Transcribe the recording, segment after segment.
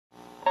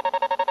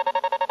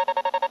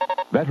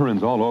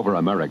Veterans all over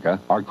America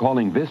are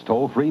calling this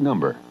toll-free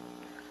number.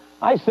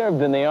 I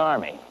served in the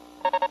Army.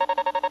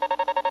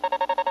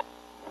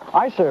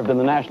 I served in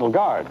the National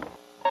Guard.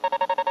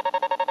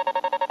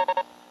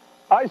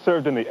 I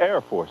served in the Air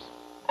Force.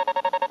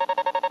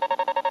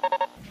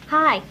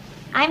 Hi,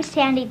 I'm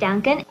Sandy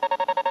Duncan.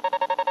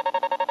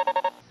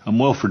 I'm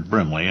Wilfred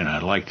Brimley, and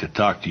I'd like to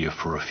talk to you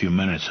for a few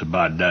minutes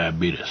about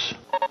diabetes.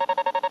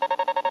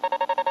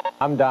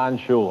 I'm Don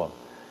Shula.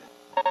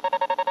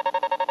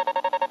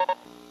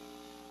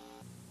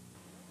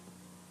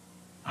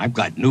 I've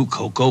got new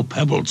Cocoa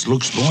Pebbles.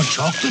 Looks more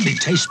chocolatey,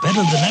 tastes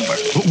better than ever.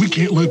 But we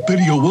can't let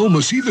Betty or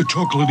Wilma see the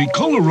chocolatey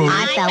color of it.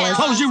 Hi, fellas.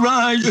 Close your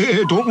eyes.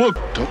 Don't look.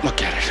 Don't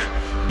look at it.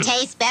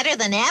 Tastes better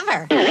than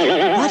ever.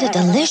 What a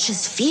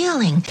delicious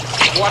feeling.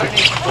 What an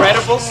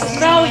incredible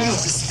smell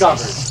you've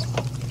discovered.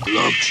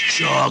 Looks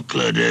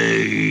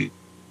chocolatey.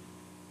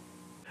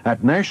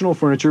 At National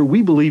Furniture,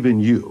 we believe in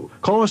you.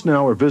 Call us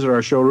now or visit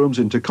our showrooms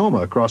in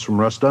Tacoma across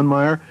from Russ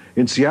Dunmire,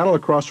 in Seattle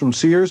across from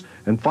Sears,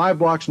 and 5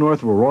 blocks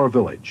north of Aurora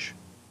Village.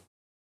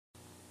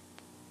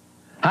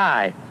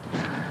 Hi,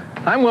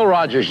 I'm Will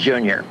Rogers,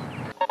 Jr.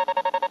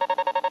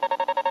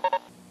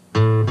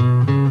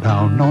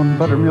 Down on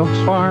Buttermilk's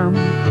farm,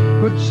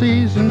 good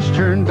seasons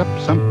turned up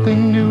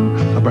something new.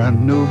 A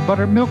brand new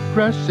buttermilk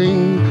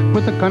dressing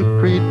with a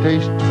country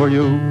taste for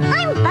you.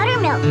 I'm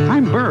Buttermilk.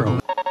 I'm Burl.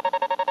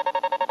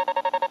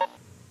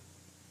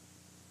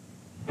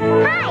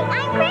 Hi,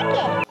 I'm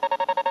Cricket.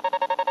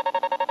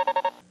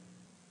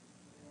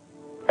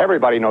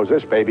 Everybody knows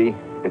this, baby.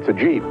 It's a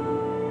Jeep.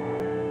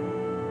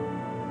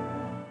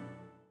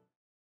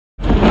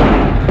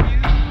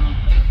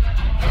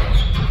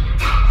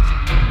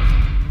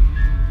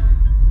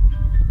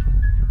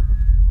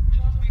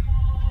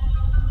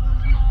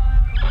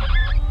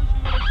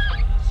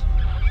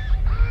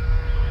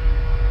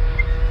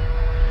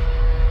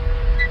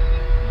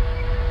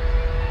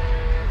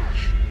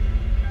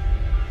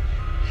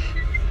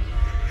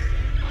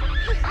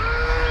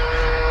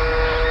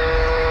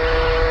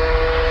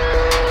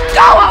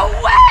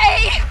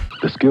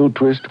 The Skill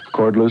Twist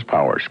Cordless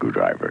Power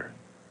Screwdriver.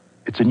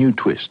 It's a new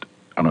twist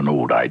on an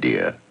old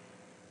idea.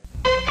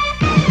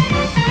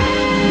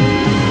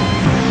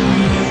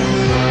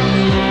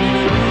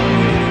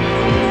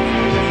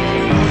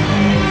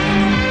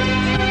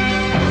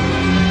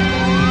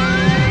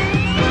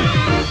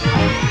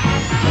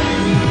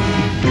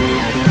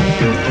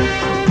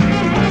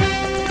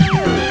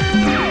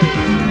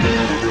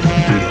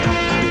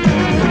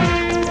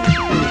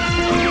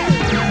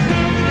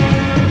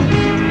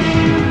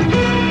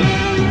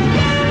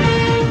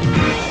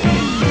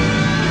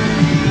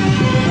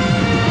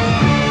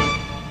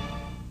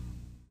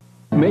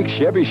 Make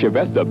Chevy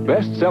Chevette the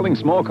best-selling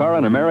small car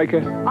in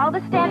America? All the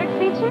standard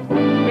features,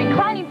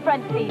 reclining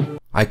front seat.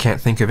 I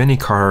can't think of any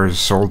cars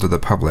sold to the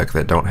public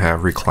that don't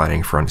have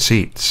reclining front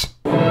seats.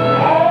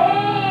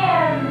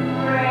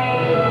 AM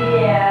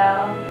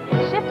radio.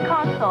 Shift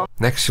console.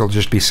 Next you'll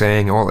just be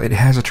saying, oh, it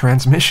has a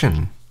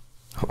transmission.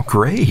 Oh,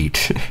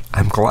 great.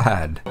 I'm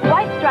glad.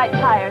 White striped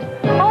tires,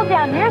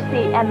 fold-down rear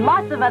seat, and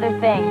lots of other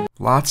things.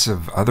 Lots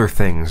of other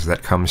things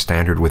that come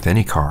standard with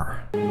any car.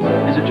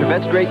 Is it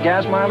Chevette's great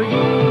gas mileage?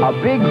 A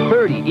big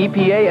 30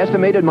 EPA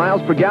estimated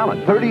miles per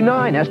gallon,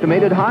 39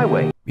 estimated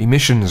highway.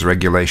 Emissions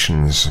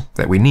regulations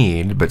that we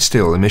need, but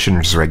still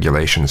emissions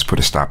regulations put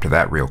a stop to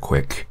that real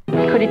quick.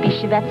 Could it be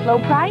Chevette's low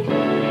price?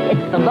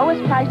 It's the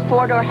lowest priced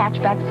four-door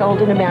hatchback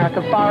sold in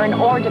America, foreign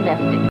or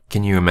domestic.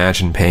 Can you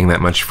imagine paying that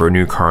much for a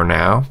new car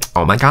now?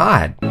 Oh my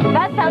God!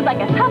 That sounds like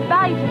a tough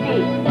value to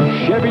beat.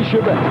 Chevy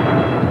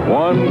Chevette.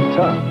 One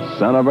tough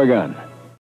son of a gun.